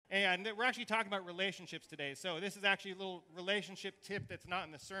Yeah, and we're actually talking about relationships today. So this is actually a little relationship tip that's not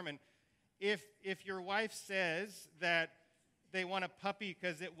in the sermon. If your wife says that they want a puppy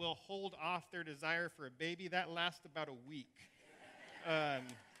because it will hold off their desire for a baby, that lasts about a week.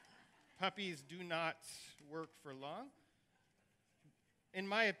 Puppies do not work for long. In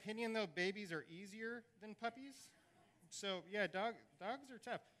my opinion, though, babies are easier than puppies. So, yeah, dogs are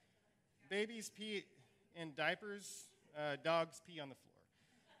tough. Babies pee in diapers, dogs pee on the floor.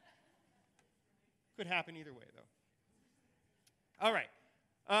 Could happen either way, though. All right.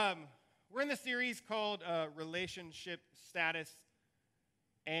 We're in the series called Relationship Status,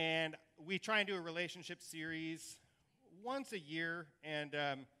 and we try and do a relationship series once a year, and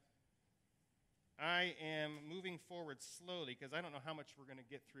I am moving forward slowly because I don't know how much we're going to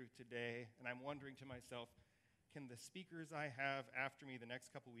get through today, and I'm wondering to myself, can the speakers I have after me the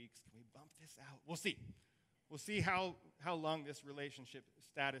next couple weeks, can we bump this out? We'll see. We'll see how long this relationship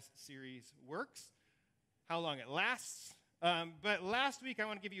status series works, how long it lasts. But last week, I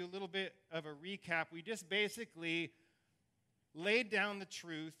want to give you a little bit of a recap. We just basically laid down the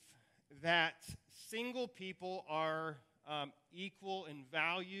truth that single people are equal in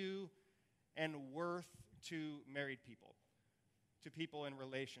value and worth to married people, to people in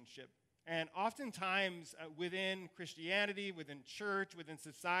relationship. And oftentimes within Christianity, within church, within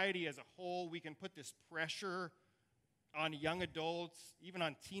society as a whole, we can put this pressure on young adults, even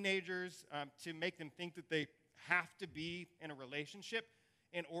on teenagers, to make them think that they have to be in a relationship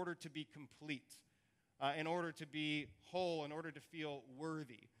in order to be complete, in order to be whole, in order to feel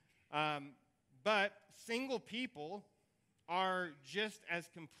worthy. But single people are just as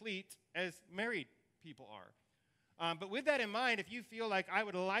complete as married people are. But with that in mind, if you feel like I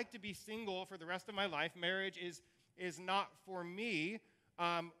would like to be single for the rest of my life, marriage is not for me,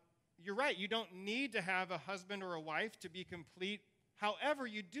 you're right. You don't need to have a husband or a wife to be complete. However,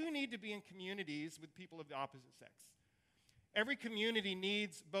 you do need to be in communities with people of the opposite sex. Every community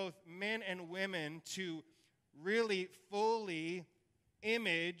needs both men and women to really fully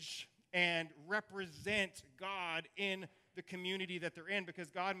image and represent God in the community that they're in, because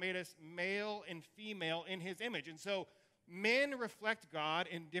God made us male and female in his image. And so men reflect God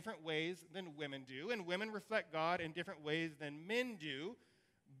in different ways than women do, and women reflect God in different ways than men do.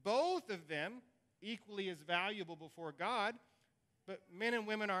 Both of them equally as valuable before God, but men and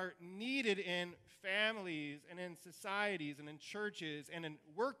women are needed in families and in societies and in churches and in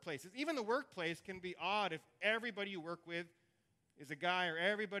workplaces. Even the workplace can be odd if everybody you work with is a guy, or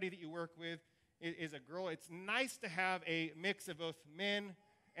everybody that you work with is a girl. It's nice to have a mix of both men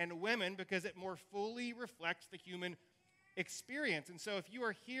and women because it more fully reflects the human experience. And so if you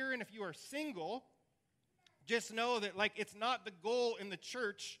are here and if you are single, just know that it's not the goal in the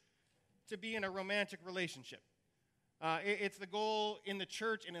church to be in a romantic relationship. It's the goal in the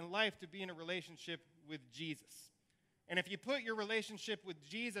church and in life to be in a relationship with Jesus. And if you put your relationship with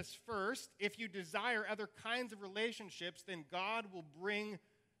Jesus first, if you desire other kinds of relationships, then God will bring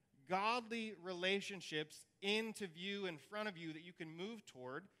godly relationships into view in front of you that you can move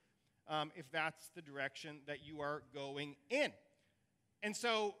toward if that's the direction that you are going in. And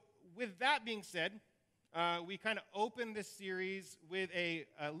so with that being said, we kind of open this series with a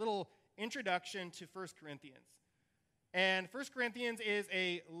little introduction to 1 Corinthians. And 1 Corinthians is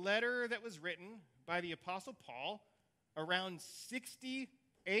a letter that was written by the Apostle Paul around 60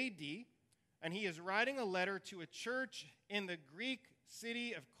 A.D., and he is writing a letter to a church in the Greek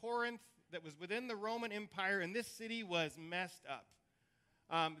city of Corinth that was within the Roman Empire, and this city was messed up.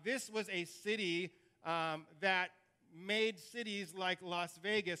 This was a city that made cities like Las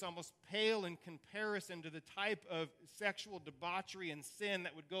Vegas almost pale in comparison to the type of sexual debauchery and sin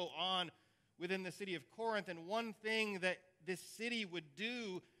that would go on within the city of Corinth. And one thing that this city would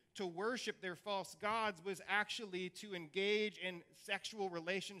do to worship their false gods was actually to engage in sexual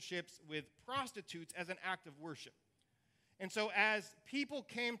relationships with prostitutes as an act of worship. And so as people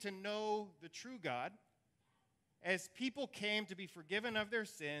came to know the true God, as people came to be forgiven of their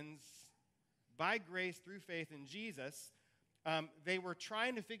sins by grace through faith in Jesus, they were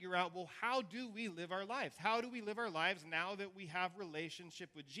trying to figure out, well, how do we live our lives? How do we live our lives now that we have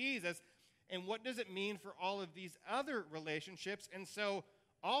relationship with Jesus? And what does it mean for all of these other relationships? And so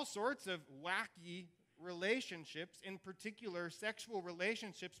all sorts of wacky relationships, in particular sexual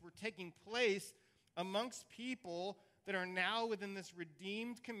relationships, were taking place amongst people that are now within this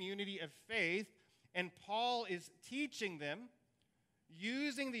redeemed community of faith. And Paul is teaching them,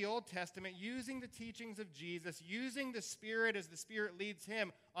 using the Old Testament, using the teachings of Jesus, using the Spirit as the Spirit leads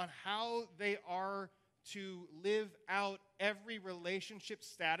him, on how they are to live out every relationship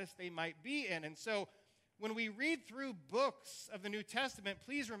status they might be in. And so when we read through books of the New Testament,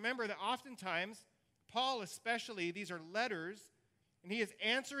 please remember that oftentimes, Paul especially, these are letters, and he is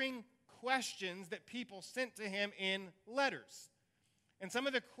answering questions that people sent to him in letters. And some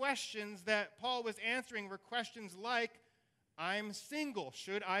of the questions that Paul was answering were questions like, I'm single,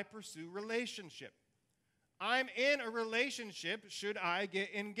 should I pursue relationship? I'm in a relationship, should I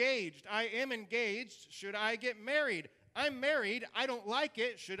get engaged? I am engaged, should I get married? I'm married, I don't like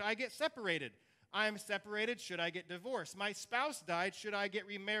it, should I get separated? I'm separated, should I get divorced? My spouse died, should I get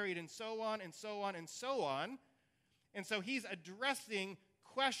remarried? And so on, and so on, and so on. And so he's addressing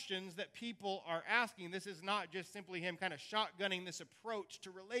questions that people are asking. This is not just simply him kind of shotgunning this approach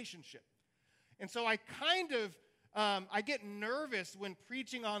to relationship. And so I get nervous when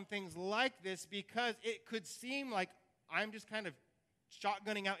preaching on things like this because it could seem like I'm just kind of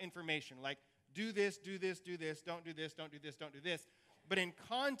shotgunning out information, like do this, do this, do this, don't do this, don't do this, don't do this. But in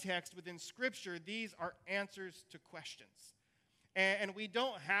context, within Scripture, these are answers to questions. And we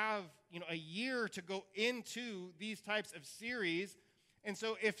don't have, a year to go into these types of series. And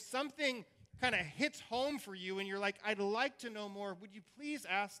so if something kind of hits home for you and you're like, I'd like to know more, would you please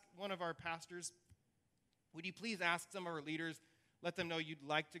ask one of our pastors? Would you please ask some of our leaders, let them know you'd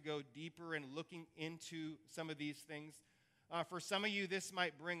like to go deeper in looking into some of these things? For some of you, this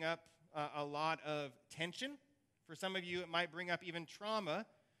might bring up a lot of tension. For some of you, it might bring up even trauma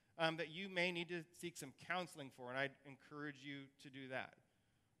that you may need to seek some counseling for, and I'd encourage you to do that.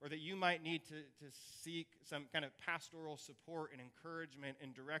 Or that you might need to seek some kind of pastoral support and encouragement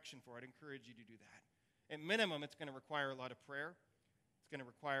and direction for. I'd encourage you to do that. At minimum, it's going to require a lot of prayer. It's going to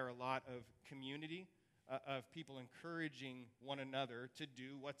require a lot of community, of people encouraging one another to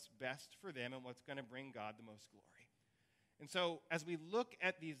do what's best for them and what's going to bring God the most glory. And so as we look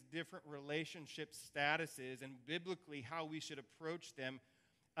at these different relationship statuses and biblically how we should approach them,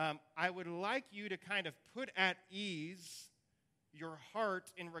 I would like you to kind of put at ease your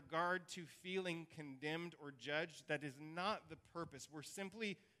heart in regard to feeling condemned or judged. That is not the purpose. We're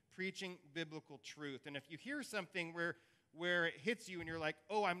simply preaching biblical truth. And if you hear something where it hits you and you're like,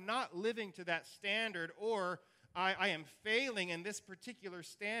 oh, I'm not living to that standard, or I am failing in this particular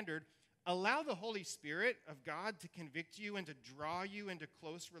standard, allow the Holy Spirit of God to convict you and to draw you into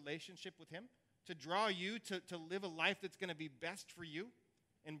close relationship with Him, to draw you to live a life that's going to be best for you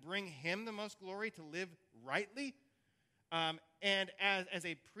and bring Him the most glory, to live rightly. And as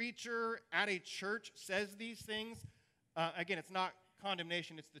a preacher at a church says these things, again, it's not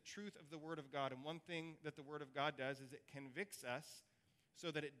condemnation, it's the truth of the Word of God. And one thing that the Word of God does is it convicts us so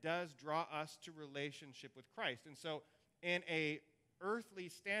that it does draw us to relationship with Christ. And so in a earthly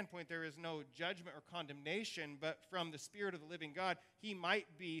standpoint, there is no judgment or condemnation, but from the Spirit of the living God, He might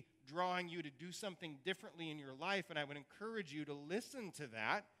be drawing you to do something differently in your life, and I would encourage you to listen to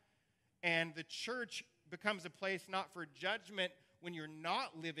that. And the church becomes a place not for judgment when you're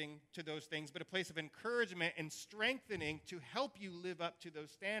not living to those things, but a place of encouragement and strengthening to help you live up to those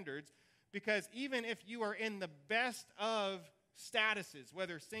standards. Because even if you are in the best of statuses,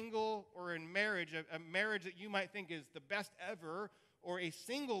 whether single or in marriage, a marriage that you might think is the best ever, or a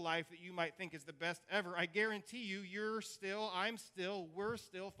single life that you might think is the best ever, I guarantee you, we're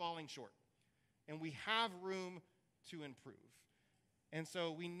still falling short. And we have room to improve. And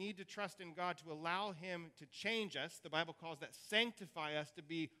so we need to trust in God to allow Him to change us. The Bible calls that sanctify us to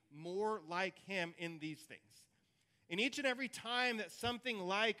be more like Him in these things. And each and every time that something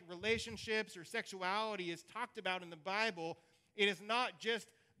like relationships or sexuality is talked about in the Bible, it is not just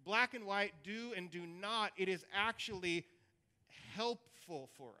black and white, do and do not. It is actually helpful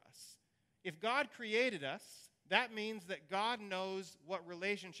for us. If God created us, that means that God knows what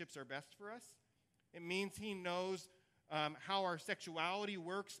relationships are best for us. It means He knows how our sexuality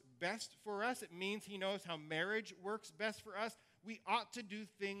works best for us. It means He knows how marriage works best for us. We ought to do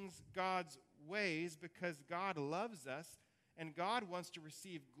things God's ways because God loves us, and God wants to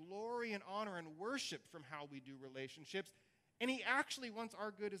receive glory and honor and worship from how we do relationships, and He actually wants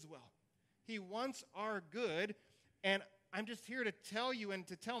our good as well. He wants our good, and I'm just here to tell you and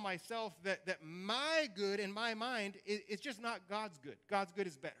to tell myself that my good in my mind is just not God's good. God's good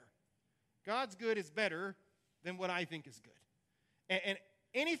is better. God's good is better than what I think is good. And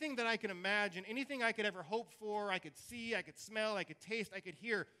anything that I can imagine, anything I could ever hope for, I could see, I could smell, I could taste, I could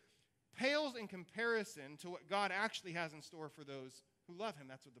hear, pales in comparison to what God actually has in store for those who love Him.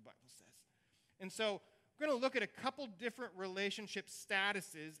 That's what the Bible says. And so we're going to look at a couple different relationship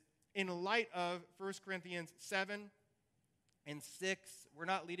statuses in light of 1 Corinthians 7 and 6. We're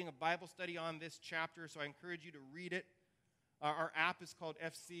not leading a Bible study on this chapter, so I encourage you to read it. Our app is called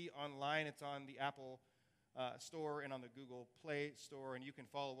FC Online. It's on the Apple Store and on the Google Play Store, and you can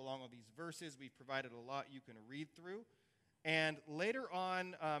follow along with these verses. We've provided a lot you can read through. And later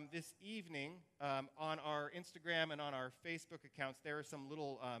on this evening, on our Instagram and on our Facebook accounts, there are some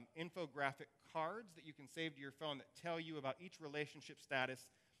little infographic cards that you can save to your phone that tell you about each relationship status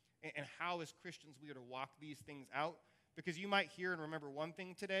and how, as Christians, we are to walk these things out. Because you might hear and remember one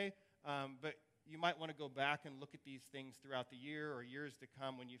thing today, but you might want to go back and look at these things throughout the year or years to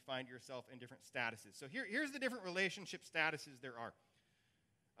come when you find yourself in different statuses. So here's the different relationship statuses there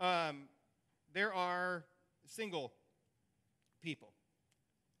are. There are single people.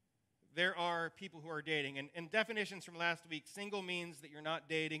 There are people who are dating. And definitions from last week, single means that you're not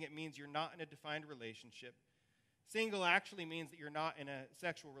dating. It means you're not in a defined relationship. Single actually means that you're not in a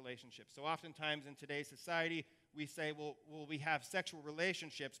sexual relationship. So oftentimes in today's society, we say, well, we have sexual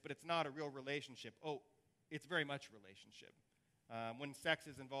relationships, but it's not a real relationship. Oh, it's very much a relationship. When sex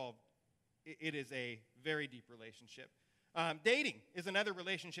is involved, it is a very deep relationship. Dating is another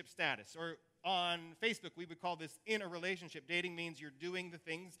relationship status. Or on Facebook, we would call this in a relationship. Dating means you're doing the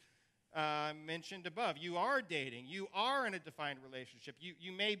things mentioned above. You are dating. You are in a defined relationship.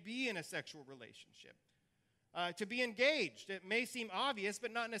 You may be in a sexual relationship. To be engaged, it may seem obvious,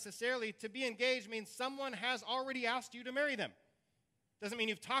 but not necessarily. To be engaged means someone has already asked you to marry them. Doesn't mean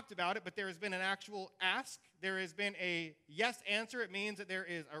you've talked about it, but there has been an actual ask. There has been a yes answer. It means that there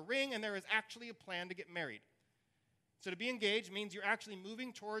is a ring and there is actually a plan to get married. So to be engaged means you're actually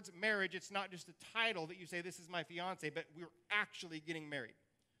moving towards marriage. It's not just a title that you say, this is my fiance, but we're actually getting married.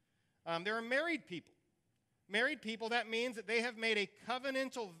 There are married people. Married people, that means that they have made a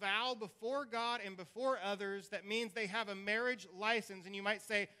covenantal vow before God and before others. That means they have a marriage license. And you might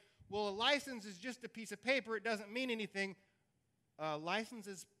say, well, a license is just a piece of paper. It doesn't mean anything.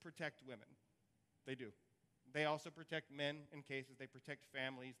 Licenses protect women. They do. They also protect men in cases. They protect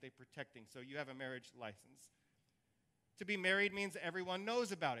families. They protect things. So you have a marriage license. To be married means that everyone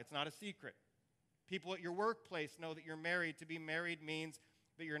knows about it. It's not a secret. People at your workplace know that you're married. To be married means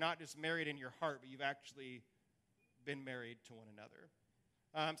that you're not just married in your heart, but you've actually been married to one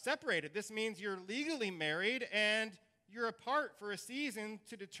another. Separated, this means you're legally married and you're apart for a season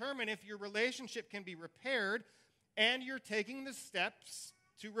to determine if your relationship can be repaired, and you're taking the steps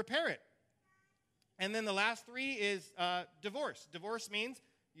to repair it. And then the last three is divorce. Divorce means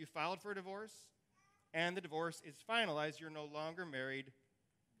you filed for a divorce and the divorce is finalized. You're no longer married.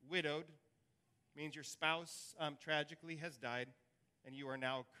 Widowed means your spouse tragically has died and you are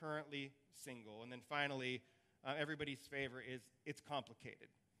now currently single. And then finally, everybody's favorite is it's complicated.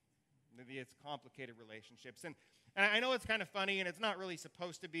 It's complicated relationships. And I know it's kind of funny, and it's not really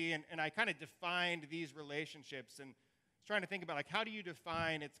supposed to be, and I kind of defined these relationships, and I was trying to think about, like, how do you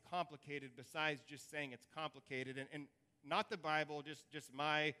define it's complicated besides just saying it's complicated? And not the Bible, just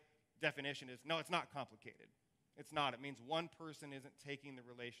my definition is, no, it's not complicated. It's not. It means one person isn't taking the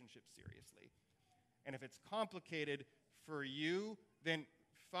relationship seriously. And if it's complicated for you, then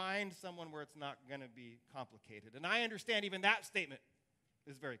find someone where it's not going to be complicated. And I understand even that statement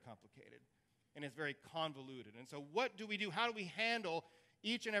is very complicated and it's very convoluted. And so what do we do? How do we handle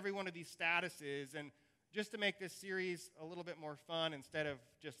each and every one of these statuses? And just to make this series a little bit more fun, instead of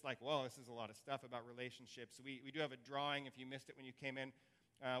just like, well, this is a lot of stuff about relationships, we do have a drawing. If you missed it when you came in,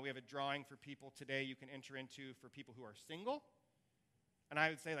 we have a drawing for people today you can enter into for people who are single. And I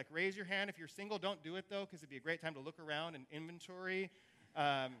would say, like, raise your hand if you're single. Don't do it, though, because it'd be a great time to look around and inventory.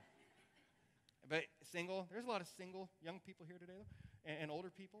 But single, there's a lot of single young people here today, though, and older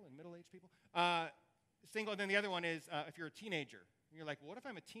people and middle-aged people. Single, and then the other one is if you're a teenager. You're like, well, what if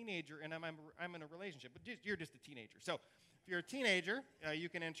I'm a teenager and I'm in a relationship? But you're just a teenager. So if you're a teenager, you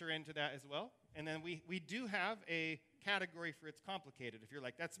can enter into that as well. And then we do have a category for it's complicated. If you're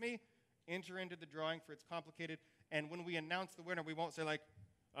like, that's me, enter into the drawing for it's complicated. And when we announce the winner, we won't say, like,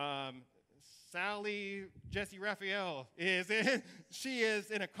 Sally Jesse Raphael she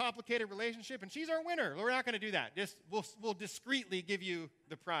is in a complicated relationship, and she's our winner. We're not going to do that. We'll discreetly give you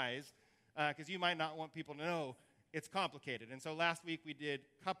the prize because you might not want people to know it's complicated. And so last week we did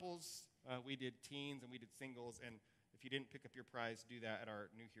couples, we did teens, and we did singles. And if you didn't pick up your prize, do that at our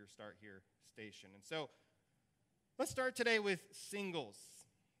New Here, Start Here station. And so let's start today with singles.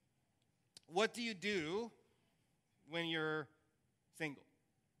 What do you do when you're single?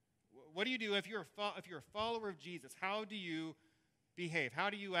 What do you do if you're a follower of Jesus? How do you behave? How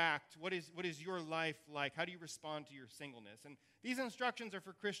do you act? What is your life like? How do you respond to your singleness? And these instructions are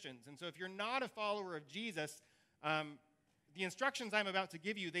for Christians. And so if you're not a follower of Jesus, the instructions I'm about to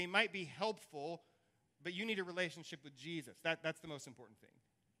give you, they might be helpful, but you need a relationship with Jesus. That's the most important thing.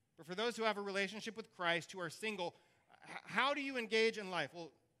 But for those who have a relationship with Christ, who are single, how do you engage in life?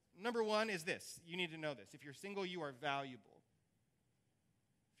 Well, Number one is this. You need to know this. If you're single, you are valuable.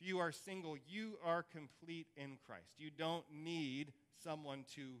 If you are single, you are complete in Christ. You don't need someone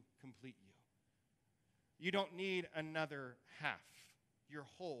to complete you. You don't need another half. You're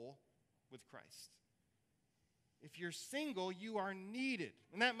whole with Christ. If you're single, you are needed.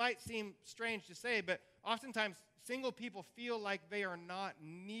 And that might seem strange to say, but oftentimes single people feel like they are not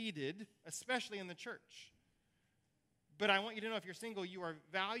needed, especially in the church. But I want you to know, if you're single, you are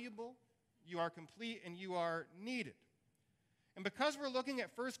valuable, you are complete, and you are needed. And because we're looking at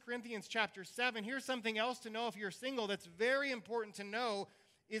 1 Corinthians chapter 7, here's something else to know if you're single that's very important to know,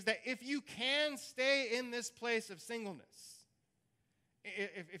 is that if you can stay in this place of singleness,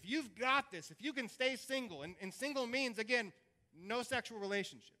 if you've got this, if you can stay single, and single means, again, no sexual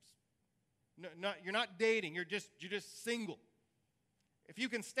relationships. You're not dating, you're just single. If you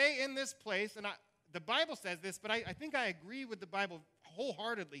can stay in this place, and the Bible says this, but I think I agree with the Bible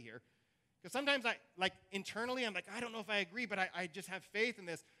wholeheartedly here. Because sometimes internally, I'm like, I don't know if I agree, but I just have faith in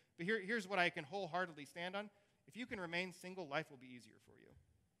this. But here's what I can wholeheartedly stand on. If you can remain single, life will be easier for you.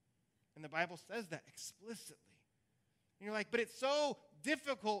 And the Bible says that explicitly. And you're like, but it's so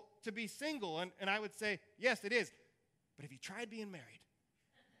difficult to be single. And I would say, yes, it is. But have you tried being married?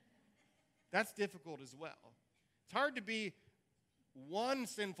 That's difficult as well. It's hard to be one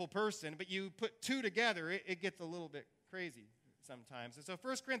sinful person, but you put two together, it gets a little bit crazy sometimes. And so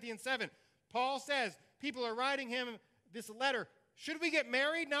 1 Corinthians 7, Paul says, people are writing him this letter. Should we get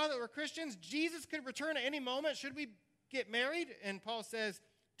married now that we're Christians? Jesus could return at any moment. Should we get married? And Paul says,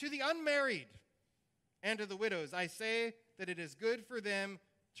 to the unmarried and to the widows, I say that it is good for them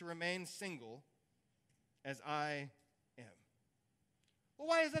to remain single as I am. Well,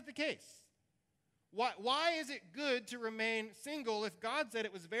 why is that the case? Why is it good to remain single if God said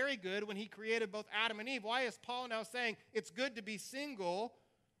it was very good when he created both Adam and Eve? Why is Paul now saying it's good to be single?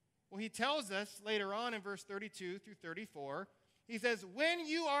 Well, he tells us later on in verse 32 through 34, he says, when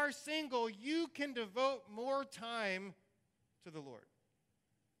you are single, you can devote more time to the Lord.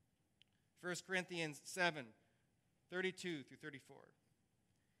 1 Corinthians 7, 32 through 34.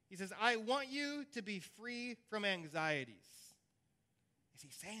 He says, I want you to be free from anxieties. Is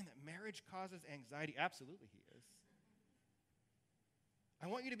he saying that marriage causes anxiety? Absolutely he is. I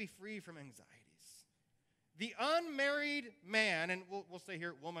want you to be free from anxieties. The unmarried man, and we'll say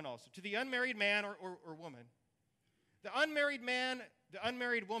here woman also, to the unmarried man or woman, the unmarried man, the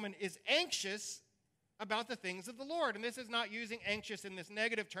unmarried woman is anxious about the things of the Lord. And this is not using anxious in this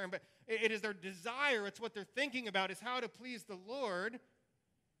negative term, but it is their desire. It's what they're thinking about, is how to please the Lord.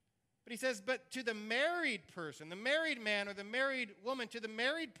 But he says, but to the married person, the married man or the married woman, to the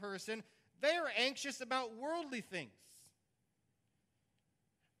married person, they are anxious about worldly things.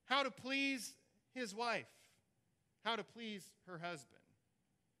 How to please his wife, how to please her husband.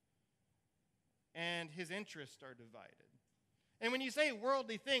 And his interests are divided. And when you say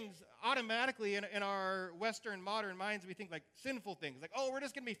worldly things, automatically in our Western modern minds, we think like sinful things. Like, oh, we're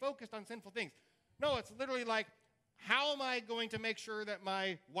just going to be focused on sinful things. No, it's literally like, how am I going to make sure that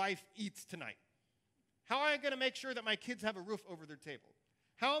my wife eats tonight? How am I going to make sure that my kids have a roof over their table?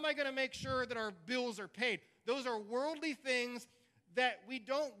 How am I going to make sure that our bills are paid? Those are worldly things that we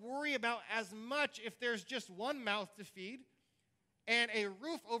don't worry about as much if there's just one mouth to feed. And a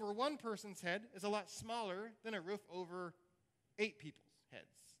roof over one person's head is a lot smaller than a roof over 8 people's heads.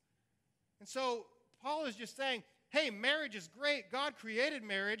 And so Paul is just saying, hey, marriage is great. God created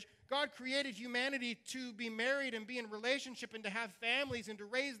marriage. God created humanity to be married and be in relationship and to have families and to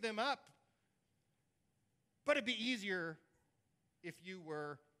raise them up. But it'd be easier if you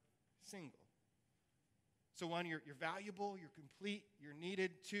were single. So 1, you're valuable, you're complete, you're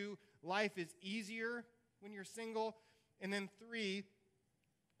needed. 2, life is easier when you're single. And then 3,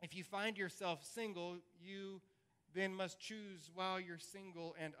 if you find yourself single, you then must choose while you're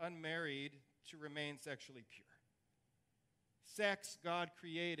single and unmarried to remain sexually pure. Sex God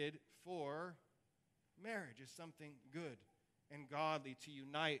created for marriage is something good and godly to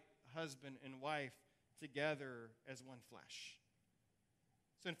unite husband and wife together as one flesh.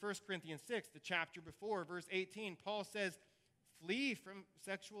 So in 1 Corinthians 6, the chapter before, verse 18, Paul says, flee from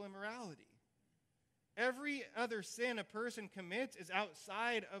sexual immorality. Every other sin a person commits is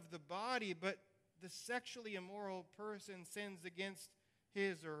outside of the body, but the sexually immoral person sins against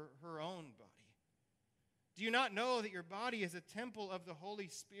his or her own body. Do you not know that your body is a temple of the Holy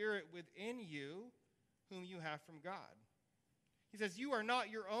Spirit within you, whom you have from God? He says, you are not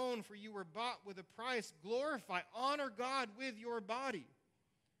your own, for you were bought with a price. Glorify, honor God with your body.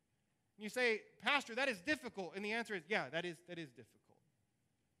 And you say, Pastor, that is difficult. And the answer is, yeah, that is difficult.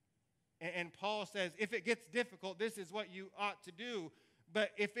 And Paul says, if it gets difficult, this is what you ought to do.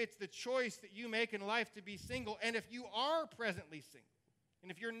 But if it's the choice that you make in life to be single, and if you are presently single,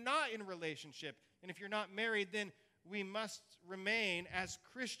 and if you're not in a relationship, and if you're not married, then we must remain as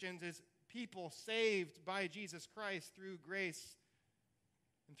Christians, as people saved by Jesus Christ through grace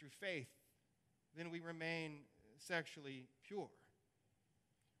and through faith. Then we remain sexually pure.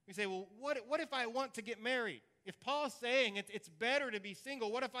 We say, well, what if I want to get married? If Paul's saying it's better to be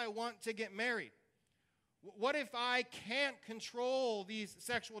single, what if I want to get married? What if I can't control these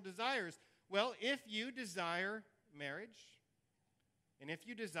sexual desires? Well, if you desire marriage, and if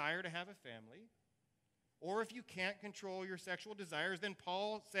you desire to have a family, or if you can't control your sexual desires, then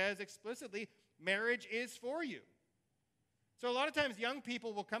Paul says explicitly, marriage is for you. So a lot of times young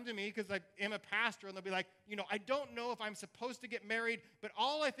people will come to me because I am a pastor, and they'll be like, I don't know if I'm supposed to get married, but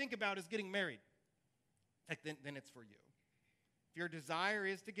all I think about is getting married. Like, then it's for you. If your desire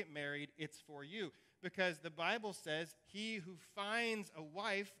is to get married, it's for you. Because the Bible says, he who finds a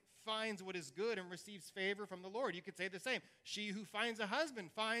wife finds what is good and receives favor from the Lord. You could say the same. She who finds a husband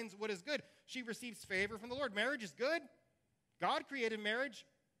finds what is good. She receives favor from the Lord. Marriage is good. God created marriage.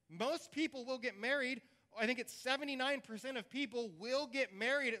 Most people will get married. I think it's 79% of people will get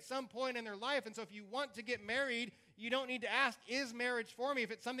married at some point in their life. And so if you want to get married, you don't need to ask, is marriage for me?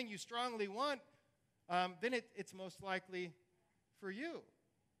 If it's something you strongly want, then it's most likely for you.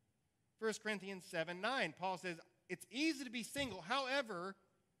 1 Corinthians 7:9, Paul says, it's easy to be single. However,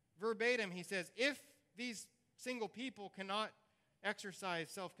 verbatim, he says, if these single people cannot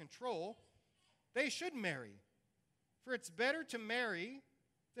exercise self-control, they should marry. For it's better to marry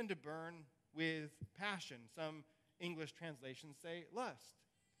than to burn with passion. Some English translations say lust.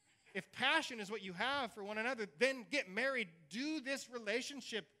 If passion is what you have for one another, then get married. Do this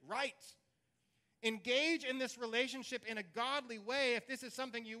relationship right. Engage in this relationship in a godly way. If this is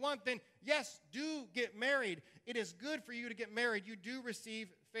something you want, then yes, do get married. It is good for you to get married. You do receive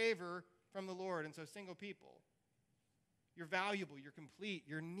favor from the Lord. And so single people, you're valuable, you're complete,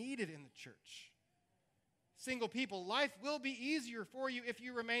 you're needed in the church. Single people, life will be easier for you if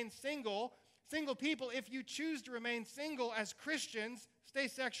you remain single. Single people, if you choose to remain single as Christians, stay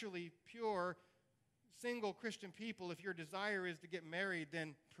sexually pure. Single Christian people, if your desire is to get married,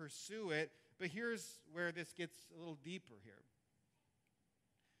 then pursue it. But here's where this gets a little deeper here.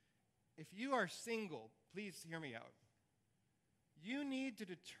 If you are single, please hear me out. You need to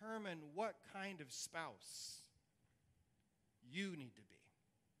determine what kind of spouse you need to be.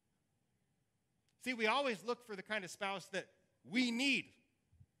 See, we always look for the kind of spouse that we need.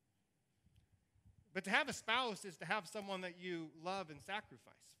 But to have a spouse is to have someone that you love and sacrifice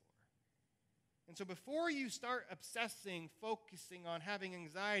for. And so before you start obsessing, focusing on having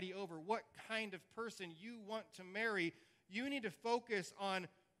anxiety over what kind of person you want to marry, you need to focus on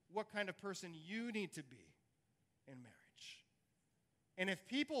what kind of person you need to be in marriage. And if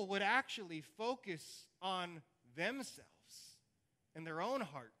people would actually focus on themselves and their own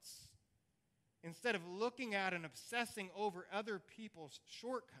hearts, instead of looking at and obsessing over other people's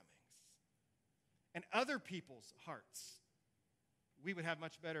shortcomings and other people's hearts, we would have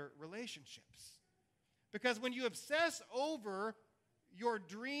much better relationships. Because when you obsess over your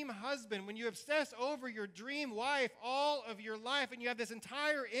dream husband, when you obsess over your dream wife all of your life, and you have this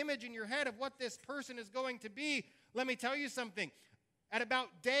entire image in your head of what this person is going to be, let me tell you something. At about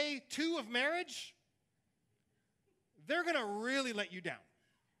day 2 of marriage, they're going to really let you down.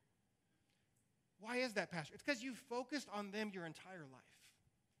 Why is that, Pastor? It's because you've focused on them your entire life.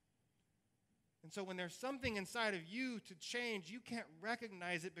 And so when there's something inside of you to change, you can't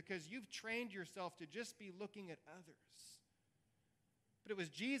recognize it because you've trained yourself to just be looking at others. But it was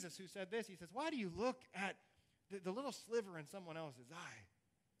Jesus who said this. He says, why do you look at the little sliver in someone else's eye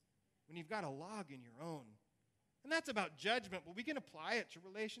when you've got a log in your own? And that's about judgment, but we can apply it to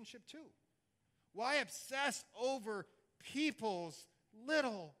relationship too. Why obsess over people's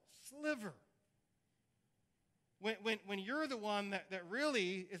little sliver? When you're the one that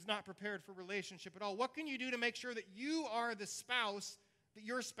really is not prepared for relationship at all, what can you do to make sure that you are the spouse that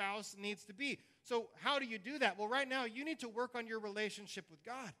your spouse needs to be? So how do you do that? Well, right now, you need to work on your relationship with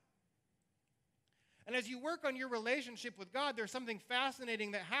God. And as you work on your relationship with God, there's something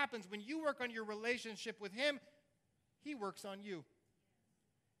fascinating that happens. When you work on your relationship with Him, He works on you.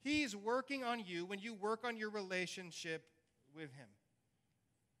 He's working on you when you work on your relationship with Him.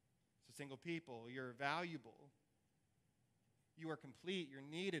 So single people, you're valuable. You are complete. You're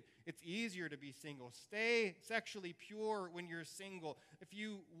needed. It's easier to be single. Stay sexually pure when you're single. If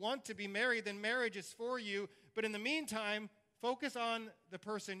you want to be married, then marriage is for you. But in the meantime, focus on the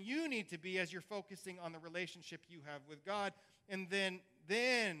person you need to be as you're focusing on the relationship you have with God. And then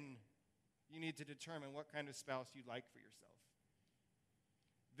you need to determine what kind of spouse you'd like for yourself.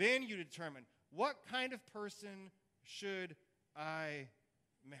 Then you determine, what kind of person should I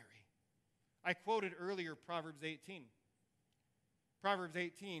marry? I quoted earlier Proverbs 18. Proverbs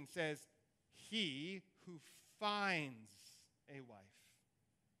 18 says, he who finds a wife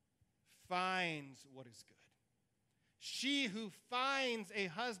finds what is good. She who finds a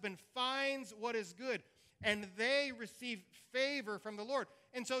husband finds what is good, and they receive favor from the Lord.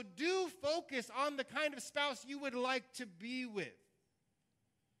 And so do focus on the kind of spouse you would like to be with.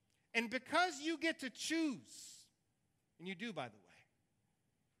 And because you get to choose, and you do, by the way,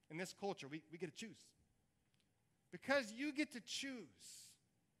 in this culture, we get to choose. Because you get to choose.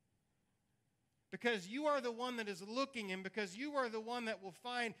 Because you are the one that is looking, and because you are the one that will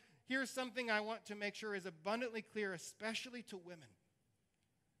find, here's something I want to make sure is abundantly clear, especially to women.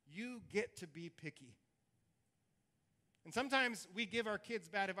 You get to be picky. And sometimes we give our kids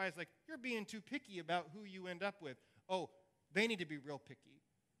bad advice, like, you're being too picky about who you end up with. Oh, they need to be real picky.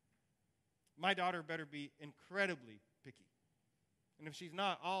 My daughter better be incredibly picky. And if she's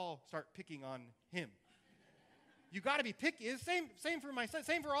not, I'll start picking on him. You got to be picky. It's same for my son,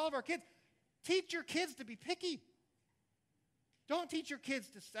 same for all of our kids. Teach your kids to be picky. Don't teach your kids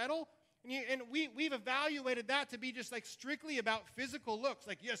to settle. And we've evaluated that to be just like strictly about physical looks.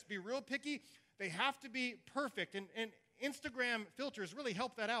 Like, yes, be real picky. They have to be perfect. And Instagram filters really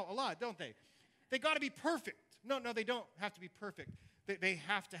help that out a lot, don't they? They got to be perfect. No, they don't have to be perfect. They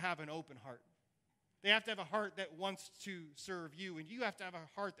have to have an open heart. They have to have a heart that wants to serve you, and you have to have a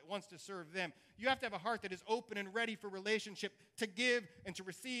heart that wants to serve them. You have to have a heart that is open and ready for relationship, to give and to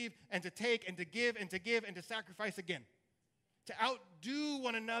receive and to take and to give and to give and to sacrifice again. To outdo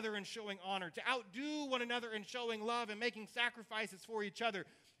one another in showing honor, to outdo one another in showing love and making sacrifices for each other.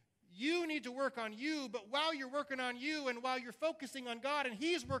 You need to work on you, but while you're working on you and while you're focusing on God and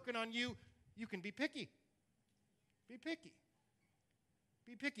He's working on you, you can be picky. Be picky.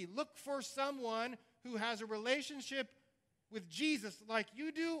 Be picky. Look for someone who has a relationship with Jesus like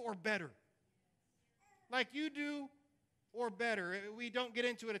you do or better. Like you do or better. We don't get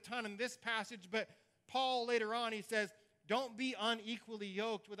into it a ton in this passage, but Paul later on, he says, don't be unequally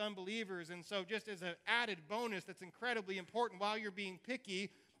yoked with unbelievers. And so just as an added bonus that's incredibly important while you're being picky,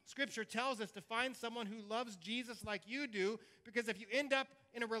 Scripture tells us to find someone who loves Jesus like you do, because if you end up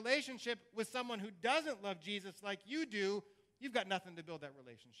in a relationship with someone who doesn't love Jesus like you do, you've got nothing to build that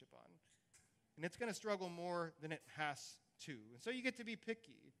relationship on. And it's going to struggle more than it has to. And so you get to be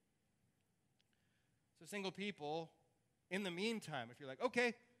picky. So single people, in the meantime, if you're like,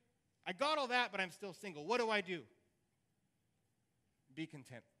 okay, I got all that, but I'm still single, what do? Be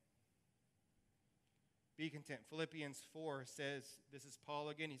content. Be content. Philippians 4 says, this is Paul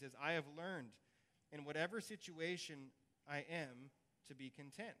again, he says, I have learned in whatever situation I am to be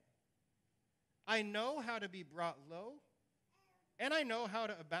content. I know how to be brought low, and I know how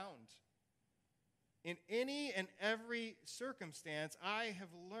to abound. In any and every circumstance, I have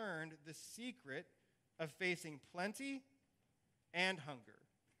learned the secret of facing plenty and hunger,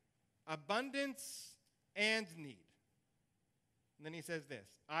 abundance and need. And then he says this,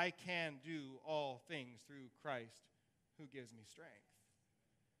 I can do all things through Christ who gives me strength.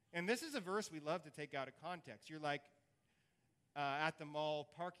 And this is a verse we love to take out of context. You're like at the mall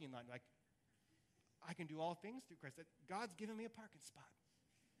parking lot, like, I can do all things through Christ. God's given me a parking spot.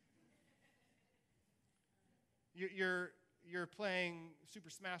 You're playing Super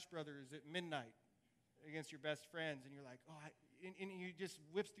Smash Brothers at midnight against your best friends, and you're like, and you just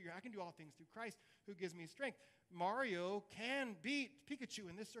whips through I can do all things through Christ who gives me strength. Mario can beat Pikachu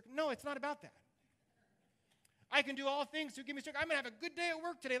in this circle. No, it's not about that. I can do all things who give me strength. I'm going to have a good day at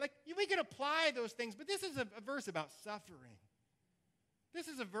work today. Like, we can apply those things, but this is a verse about suffering. This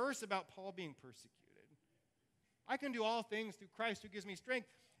is a verse about Paul being persecuted. I can do all things through Christ who gives me strength.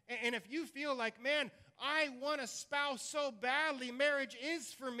 And if you feel like, man, I want a spouse so badly, marriage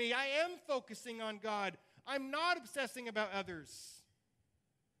is for me. I am focusing on God. I'm not obsessing about others.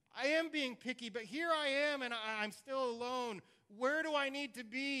 I am being picky, but here I am, and I'm still alone. Where do I need to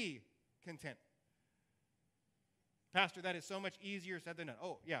be? Content. Pastor, that is so much easier said than done.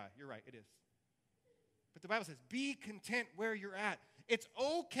 Oh, yeah, you're right, it is. But the Bible says, be content where you're at. It's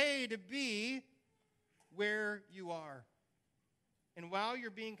okay to be where you are. And while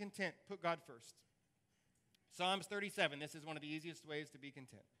you're being content, put God first. Psalms 37, this is one of the easiest ways to be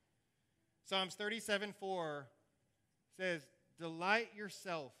content. Psalms 37:4 says, delight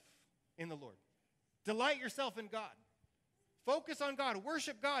yourself in the Lord. Delight yourself in God. Focus on God.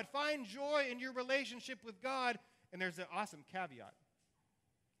 Worship God. Find joy in your relationship with God. And there's an awesome caveat.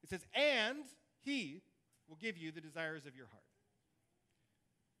 It says, and He will give you the desires of your heart.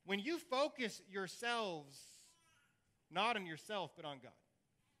 When you focus yourselves not on yourself, but on God.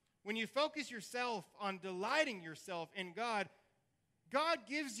 When you focus yourself on delighting yourself in God, God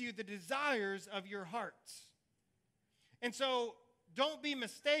gives you the desires of your heart. And so don't be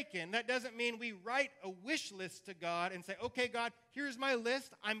mistaken. That doesn't mean we write a wish list to God and say, okay, God, here's my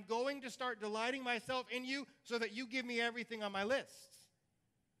list. I'm going to start delighting myself in you so that you give me everything on my list.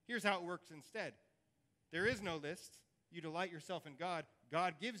 Here's how it works instead. There is no list. You delight yourself in God.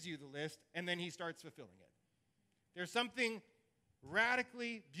 God gives you the list, and then he starts fulfilling it. There's something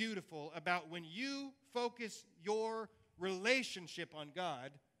radically beautiful about when you focus your relationship on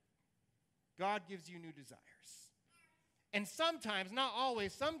God, God gives you new desires. And sometimes, not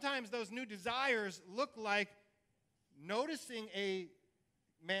always, sometimes those new desires look like noticing a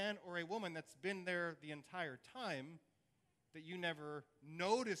man or a woman that's been there the entire time that you never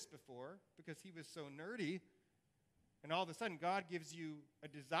noticed before because he was so nerdy. And all of a sudden, God gives you a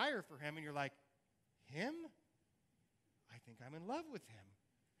desire for him, and you're like, him? I think I'm in love with him.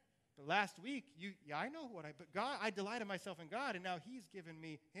 But last week, I know but God, I delighted myself in God, and now he's given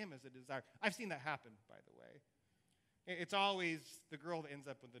me him as a desire. I've seen that happen, by the way. It's always the girl that ends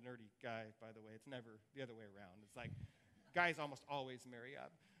up with the nerdy guy, by the way. It's never the other way around. It's like guys almost always marry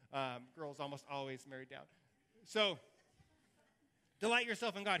up. Girls almost always marry down. So delight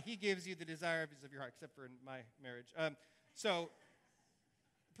yourself in God. He gives you the desires of your heart, except for in my marriage. So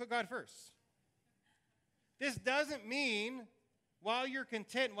put God first. This doesn't mean while you're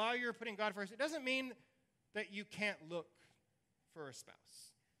content, while you're putting God first, it doesn't mean that you can't look for a spouse.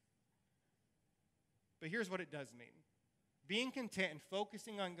 But here's what it does mean. Being content and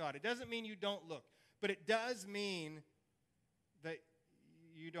focusing on God, it doesn't mean you don't look, but it does mean that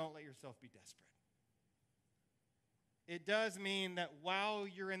you don't let yourself be desperate. It does mean that while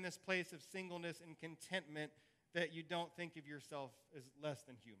you're in this place of singleness and contentment, that you don't think of yourself as less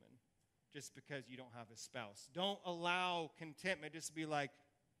than human just because you don't have a spouse. Don't allow contentment just to be like,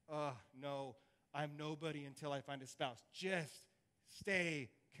 no, I'm nobody until I find a spouse. Just stay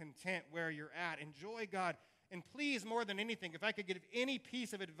content where you're at. Enjoy God. And please, more than anything, if I could give any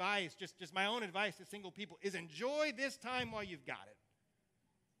piece of advice, just my own advice to single people, is enjoy this time while you've got it.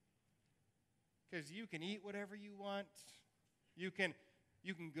 Because you can eat whatever you want. You can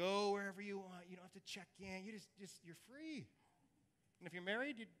go wherever you want. You don't have to check in. You're free. And if you're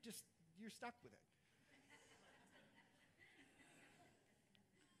married, you're stuck with it.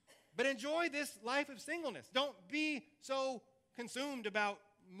 But enjoy this life of singleness. Don't be so consumed about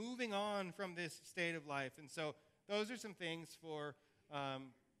moving on from this state of life. And so those are some things for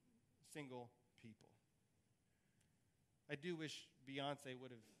single people. I do wish Beyonce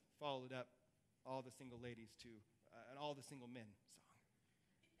would have followed up all the single ladies to an all the single men song.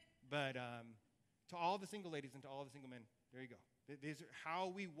 But to all the single ladies and to all the single men, there you go. These are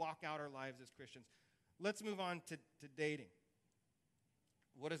how we walk out our lives as Christians. Let's move on to dating.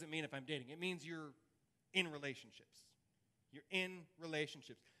 What does it mean if I'm dating? It means you're in relationships. You're in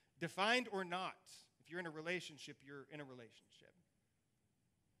relationships. Defined or not, if you're in a relationship, you're in a relationship.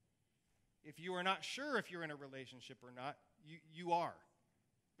 If you are not sure if you're in a relationship or not, you are.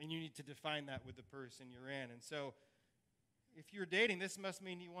 And you need to define that with the person you're in. And so, if you're dating, this must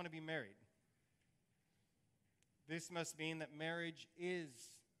mean you want to be married. This must mean that marriage is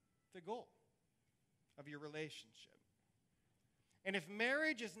the goal of your relationship. And if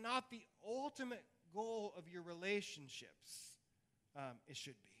marriage is not the ultimate goal of your relationships, it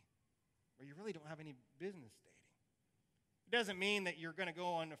should be, or you really don't have any business dating. It doesn't mean that you're going to go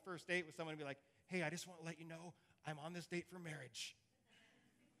on a first date with someone and be like, hey, I just want to let you know I'm on this date for marriage.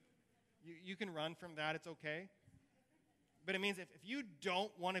 You can run from that. It's okay. But it means if you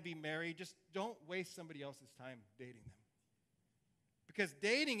don't want to be married, just don't waste somebody else's time dating them. Because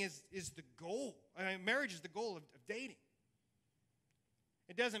dating is the goal. I mean, marriage is the goal of dating.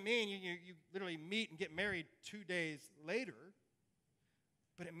 It doesn't mean you literally meet and get married 2 days later.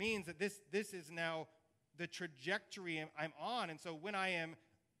 But it means that this is now the trajectory I'm on. And so when I am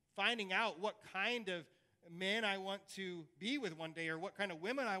finding out what kind of men I want to be with one day or what kind of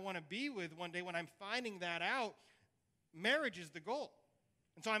women I want to be with one day, when I'm finding that out, marriage is the goal.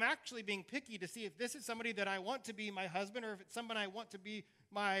 And so I'm actually being picky to see if this is somebody that I want to be my husband or if it's someone I want to be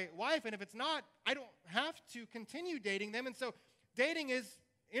my wife. And if it's not, I don't have to continue dating them. And so dating is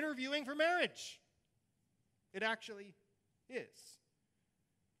interviewing for marriage. It actually is.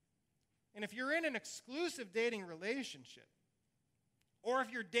 And if you're in an exclusive dating relationship, or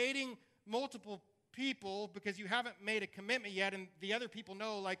if you're dating multiple people because you haven't made a commitment yet and the other people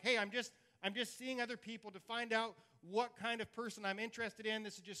know, like, hey, I'm just seeing other people to find out what kind of person I'm interested in.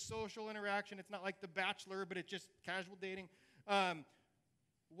 This is just social interaction. It's not like The Bachelor, but it's just casual dating.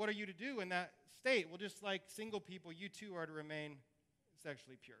 What are you to do in that state? Well, just like single people, you too are to remain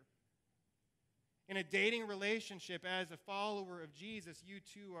sexually pure. In a dating relationship, as a follower of Jesus, you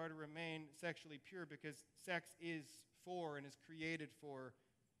too are to remain sexually pure because sex is for and is created for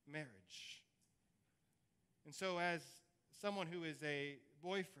marriage. And so as someone who is a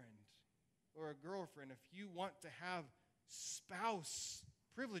boyfriend or a girlfriend, if you want to have spouse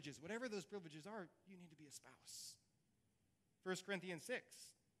privileges, whatever those privileges are, you need to be a spouse. 1 Corinthians 6,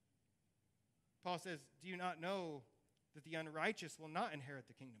 Paul says, do you not know that the unrighteous will not inherit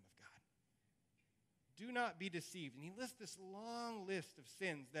the kingdom of God? Do not be deceived. And he lists this long list of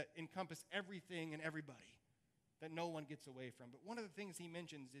sins that encompass everything and everybody that no one gets away from. But one of the things he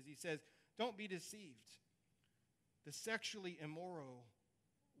mentions is he says, don't be deceived. The sexually immoral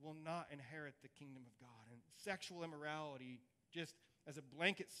will not inherit the kingdom of God. And sexual immorality, just as a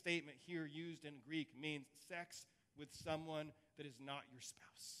blanket statement here used in Greek, means sex with someone that is not your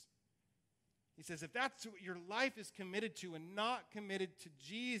spouse. He says, if that's what your life is committed to and not committed to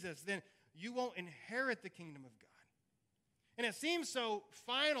Jesus, then you won't inherit the kingdom of God. And it seems so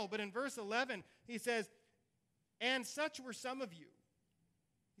final, but in verse 11, he says, and such were some of you.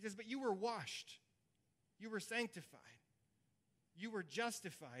 He says, but you were washed, you were sanctified, you were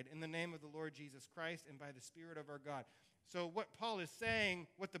justified in the name of the Lord Jesus Christ and by the Spirit of our God. So what Paul is saying,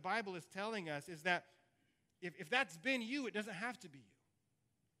 what the Bible is telling us, is that if that's been you, it doesn't have to be you.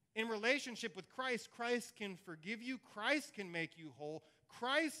 In relationship with Christ, Christ can forgive you, Christ can make you whole,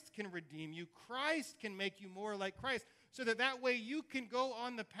 Christ can redeem you, Christ can make you more like Christ, so that way you can go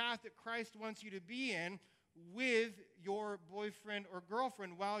on the path that Christ wants you to be in with your boyfriend or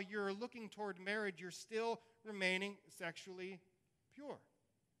girlfriend. While you're looking toward marriage, you're still remaining sexually pure.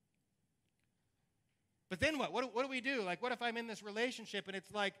 But then what? What do we do? Like, what if I'm in this relationship and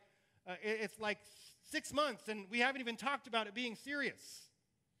it's like 6 months and we haven't even talked about it being serious?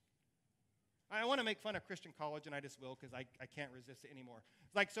 I want to make fun of Christian college, and I just will because I can't resist it anymore.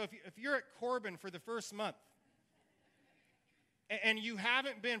 Like, so if you're at Corbin for the first month and you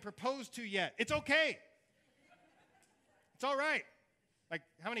haven't been proposed to yet, it's okay. It's all right. Like,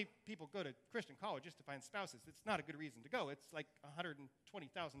 how many people go to Christian college just to find spouses? It's not a good reason to go. It's like $120,000.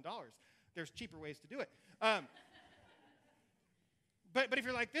 There's cheaper ways to do it. But if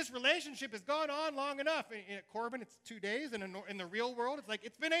you're like, this relationship has gone on long enough, and at Corbin it's 2 days, and in the real world it's like,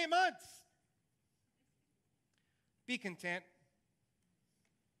 it's been 8 months. Be content.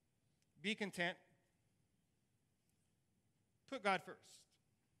 Be content. Put God first,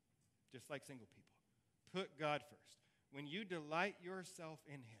 just like single people. Put God first. When you delight yourself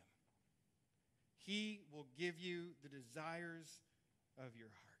in Him, He will give you the desires of your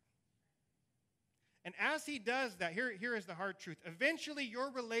heart. And as He does that, here is the hard truth. Eventually, your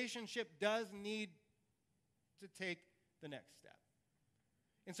relationship does need to take the next step.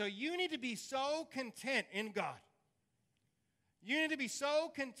 And so you need to be so content in God. You need to be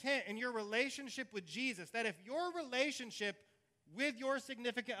so content in your relationship with Jesus that if your relationship with your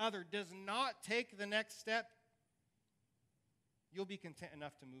significant other does not take the next step, you'll be content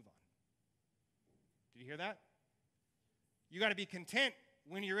enough to move on. Did you hear that? You got to be content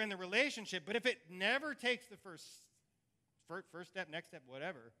when you're in the relationship, but if it never takes the first step, next step,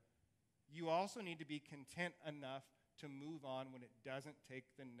 whatever, you also need to be content enough to move on when it doesn't take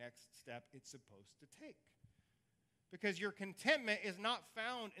the next step it's supposed to take. Because your contentment is not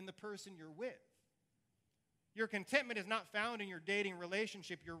found in the person you're with. Your contentment is not found in your dating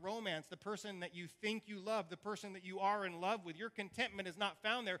relationship, your romance, the person that you think you love, the person that you are in love with. Your contentment is not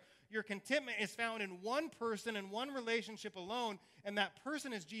found there. Your contentment is found in one person and one relationship alone, and that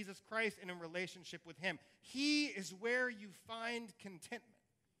person is Jesus Christ and in relationship with Him. He is where you find contentment.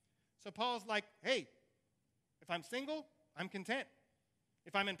 So Paul's like, hey, if I'm single, I'm content.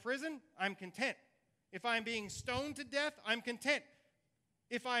 If I'm in prison, I'm content. If I'm being stoned to death, I'm content.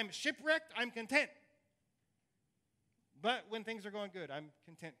 If I'm shipwrecked, I'm content. But when things are going good, I'm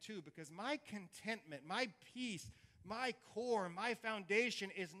content too, because my contentment, my peace, my core, my foundation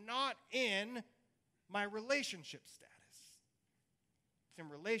is not in my relationship status. It's in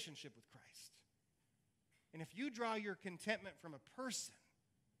relationship with Christ. And if you draw your contentment from a person,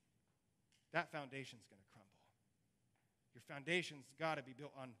 that foundation's going to crumble. Your foundation's got to be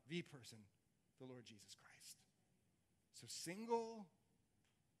built on the person, the Lord Jesus Christ. So single,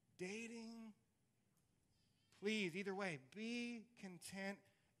 dating, please, either way, be content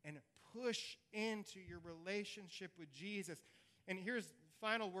and push into your relationship with Jesus. And here's the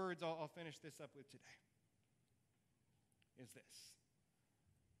final words I'll finish this up with today. Is this.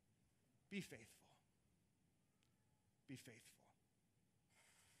 Be faithful. Be faithful.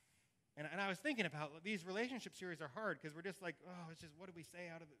 And I was thinking about these relationship series are hard because we're just like, oh, it's just what do we say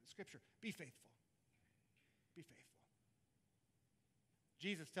out of the Scripture? Be faithful. Be faithful.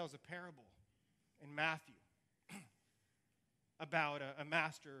 Jesus tells a parable in Matthew about a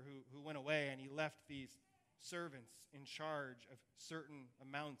master who went away and he left these servants in charge of certain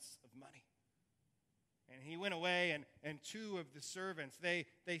amounts of money. And he went away, and two of the servants, they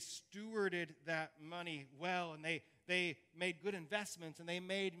stewarded that money well, and they made good investments, and they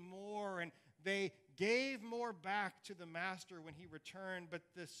made more, and they gave more back to the master when he returned. But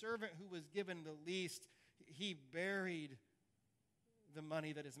the servant who was given the least, he buried the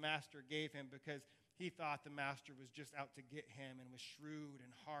money that his master gave him because he thought the master was just out to get him and was shrewd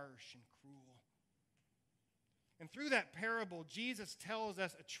and harsh and cruel. And through that parable, Jesus tells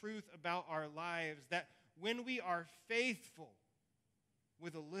us a truth about our lives, that when we are faithful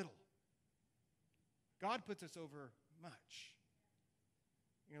with a little, God puts us over much.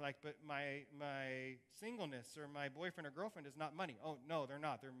 You're like, but my singleness or my boyfriend or girlfriend is not money. Oh, no, they're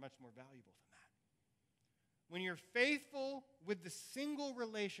not. They're much more valuable than that. When you're faithful with the single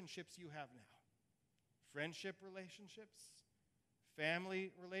relationships you have now, friendship relationships,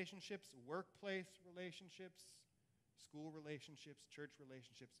 family relationships, workplace relationships, school relationships, church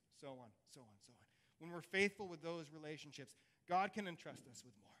relationships, so on, so on, so on. When we're faithful with those relationships, God can entrust us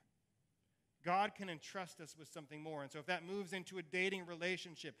with more. God can entrust us with something more. And so if that moves into a dating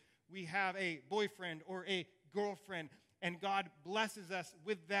relationship, we have a boyfriend or a girlfriend, and God blesses us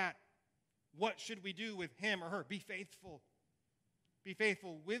with that. What should we do with him or her? Be faithful. Be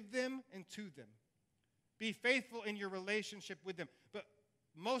faithful with them and to them. Be faithful in your relationship with them. But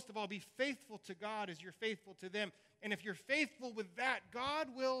most of all, be faithful to God as you're faithful to them. And if you're faithful with that, God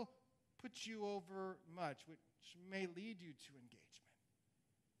will put you over much, which may lead you to engagement,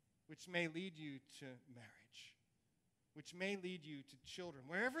 which may lead you to marriage, which may lead you to children.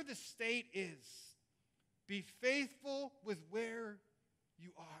 Wherever the state is, be faithful with where you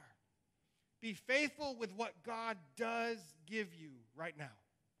are. Be faithful with what God does give you right now.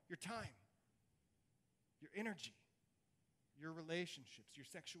 Your time, your energy, your relationships, your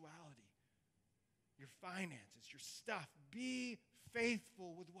sexuality, your finances, your stuff. Be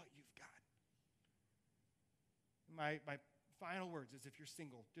faithful with what you've got. My final words is, if you're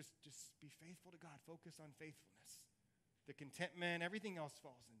single, just be faithful to God. Focus on faithfulness. The contentment, everything else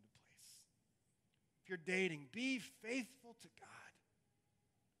falls into place. If you're dating, be faithful to God.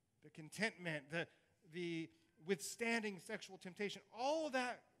 The contentment, the withstanding sexual temptation, all of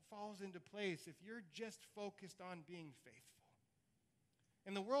that falls into place if you're just focused on being faithful.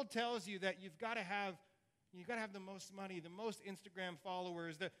 And the world tells you that you've got to have the most money, the most Instagram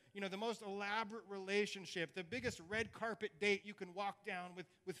followers, the most elaborate relationship, the biggest red carpet date you can walk down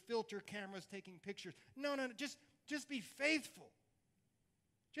with filter cameras taking pictures. No, just be faithful.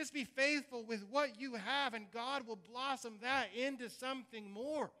 Just be faithful with what you have, and God will blossom that into something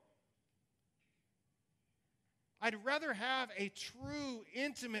more. I'd rather have a true,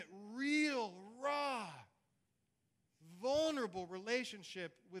 intimate, real, raw, vulnerable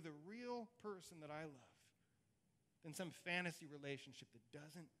relationship with a real person that I love than some fantasy relationship that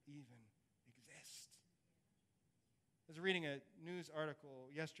doesn't even exist. I was reading a news article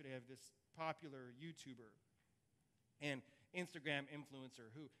yesterday of this popular YouTuber and Instagram influencer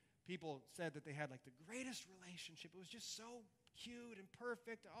who people said that they had like the greatest relationship. It was just so cute and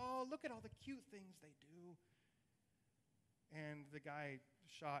perfect. Oh, look at all the cute things they do. And the guy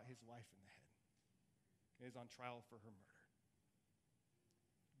shot his wife in the head. He is on trial for her murder.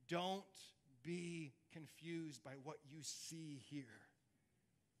 Don't be confused by what you see here.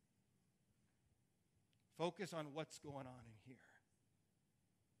 Focus on what's going on in here.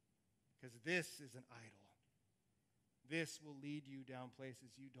 Because this is an idol. This will lead you down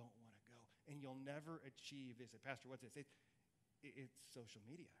places you don't want to go. And you'll never achieve this. Pastor, what's this? It's social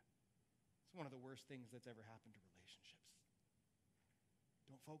media. It's one of the worst things that's ever happened to relationships.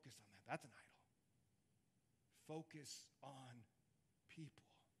 Don't focus on that. That's an idol. Focus on people.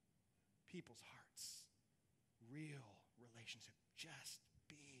 People's hearts. Real relationship. Just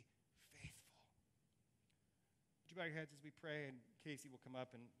be faithful. Would you bow your heads as we pray, and Casey will come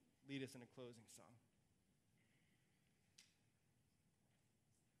up and lead us in a closing song.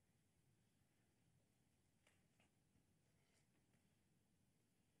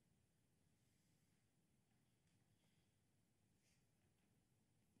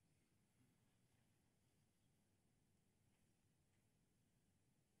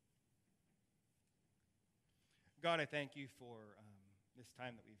 God, I thank you for this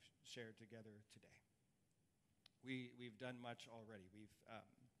time that we've shared together today. We've done much already. We've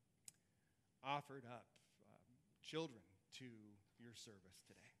offered up children to your service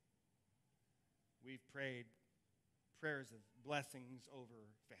today. We've prayed prayers of blessings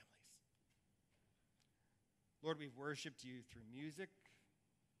over families. Lord, we've worshiped you through music.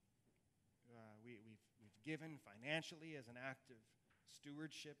 We've given financially as an act of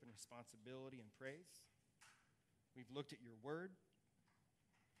stewardship and responsibility and praise. We've looked at your word.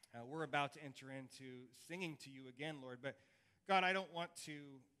 We're about to enter into singing to you again, Lord. But God, I don't want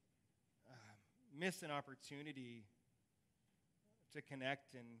to miss an opportunity to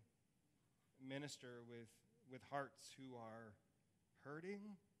connect and minister with hearts who are hurting,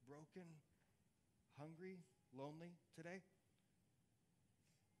 broken, hungry, lonely today.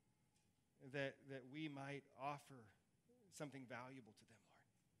 That we might offer something valuable to them, Lord.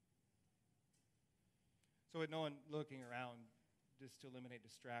 So with no one looking around, just to eliminate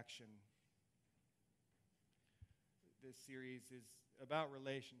distraction, this series is about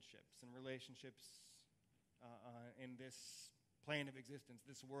relationships, and relationships in this plane of existence,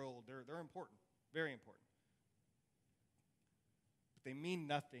 this world, they're important, very important. But they mean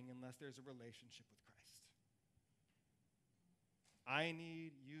nothing unless there's a relationship with Christ. I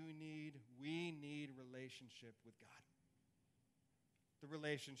need, you need, we need relationship with God. The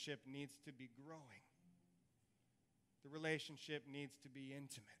relationship needs to be growing. The relationship needs to be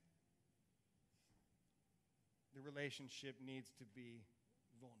intimate. The relationship needs to be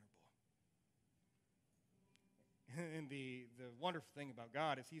vulnerable. And the wonderful thing about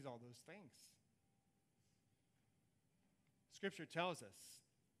God is he's all those things. Scripture tells us,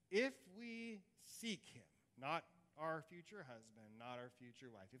 if we seek him, not our future husband, not our future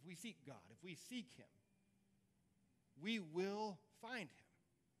wife, if we seek God, if we seek him, we will find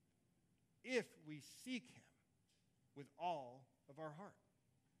him. If we seek him with all of our heart.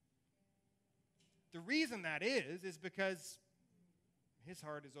 The reason that is because his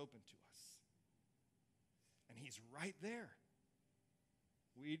heart is open to us. And he's right there.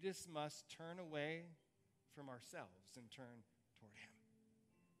 We just must turn away from ourselves and turn toward him.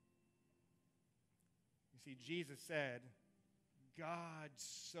 You see, Jesus said, God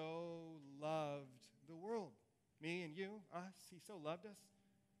so loved the world, me and you, us, he so loved us,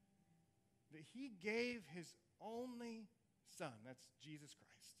 that he gave his only Son, that's Jesus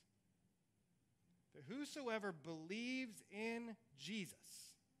Christ, that whosoever believes in Jesus,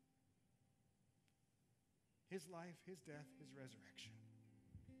 his life, his death, his resurrection,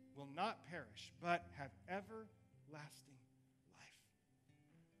 will not perish, but have everlasting life.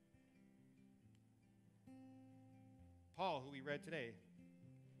 Paul, who we read today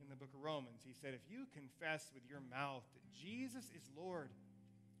in the book of Romans, he said, if you confess with your mouth that Jesus is Lord,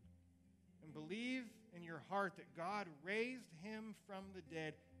 and believe in your heart that God raised him from the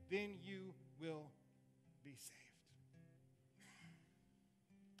dead, then you will be saved.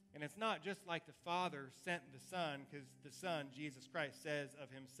 And it's not just like the Father sent the Son, because the Son, Jesus Christ, says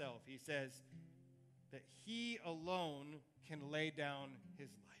of himself, he says that he alone can lay down his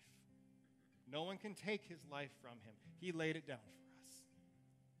life. No one can take his life from him. He laid it down for us.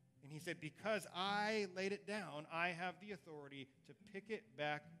 And he said, because I laid it down, I have the authority to pick it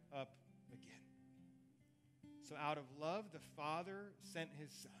back up again. So out of love, the Father sent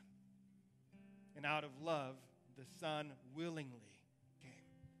his Son. And out of love, the Son willingly came.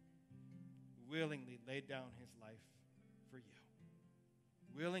 Willingly laid down his life for you.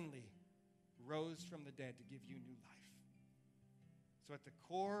 Willingly rose from the dead to give you new life. So at the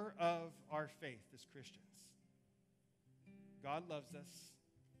core of our faith as Christians, God loves us.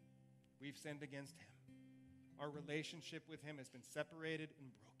 We've sinned against him. Our relationship with him has been separated and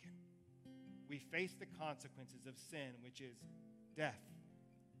broken. We face the consequences of sin, which is death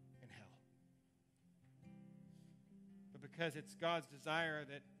and hell. But because it's God's desire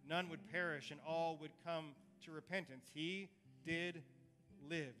that none would perish and all would come to repentance, he did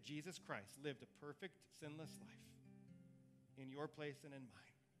live. Jesus Christ lived a perfect, sinless life in your place and in mine.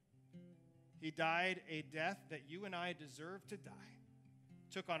 He died a death that you and I deserve to die,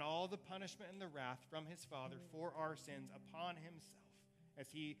 took on all the punishment and the wrath from his Father for our sins upon himself, as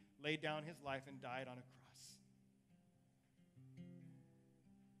he laid down his life and died on a cross.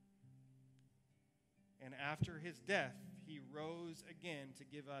 And after his death, he rose again to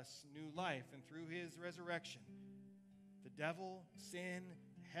give us new life. And through his resurrection, the devil, sin,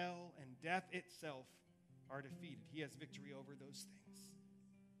 hell, and death itself are defeated. He has victory over those things.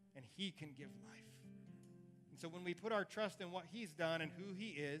 And he can give life. And so when we put our trust in what he's done and who he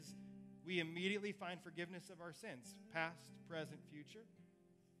is, we immediately find forgiveness of our sins, past, present, future.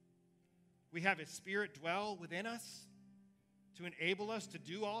 We have his Spirit dwell within us to enable us to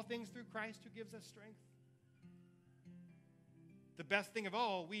do all things through Christ who gives us strength. The best thing of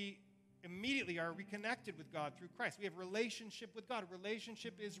all, we immediately are reconnected with God through Christ. We have relationship with God.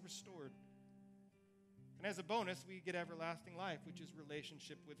 Relationship is restored. And as a bonus, we get everlasting life, which is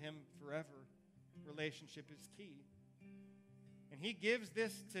relationship with him forever. Relationship is key. And he gives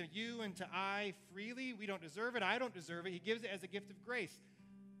this to you and to I freely. We don't deserve it. I don't deserve it. He gives it as a gift of grace,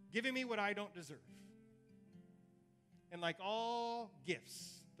 giving me what I don't deserve. And like all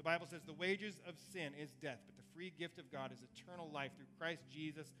gifts, the Bible says the wages of sin is death, but the free gift of God is eternal life through Christ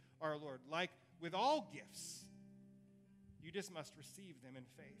Jesus our Lord. Like with all gifts, you just must receive them in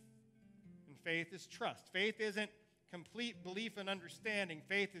faith. And faith is trust. Faith isn't complete belief and understanding.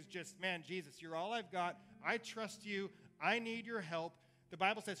 Faith is just, man, Jesus, you're all I've got. I trust you. I need your help. The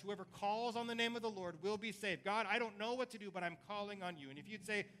Bible says whoever calls on the name of the Lord will be saved. God, I don't know what to do, but I'm calling on you. And if you'd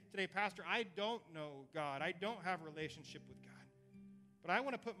say today, Pastor, I don't know God. I don't have a relationship with God. But I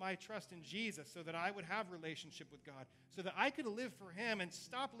want to put my trust in Jesus so that I would have a relationship with God, so that I could live for him and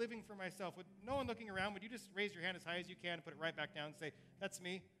stop living for myself. With no one looking around, would you just raise your hand as high as you can and put it right back down and say, that's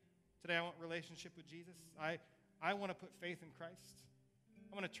me. Today I want a relationship with Jesus. I want to put faith in Christ.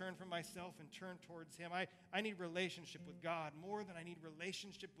 I want to turn from myself and turn towards him. I need relationship with God more than I need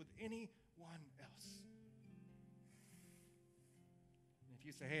relationship with anyone else. And if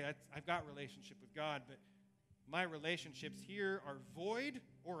you say, hey, I've got relationship with God, but my relationships here are void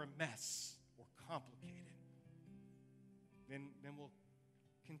or a mess or complicated, then we'll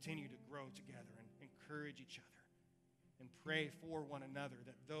continue to grow together and encourage each other and pray for one another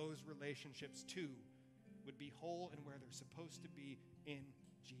that those relationships too would be whole and where they're supposed to be in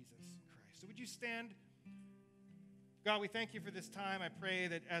Jesus Christ. So would you stand? God, we thank you for this time. I pray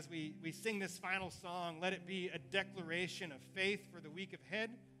that as we sing this final song, let it be a declaration of faith for the week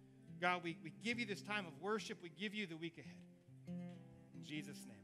ahead. God, we give you this time of worship. We give you the week ahead. In Jesus' name.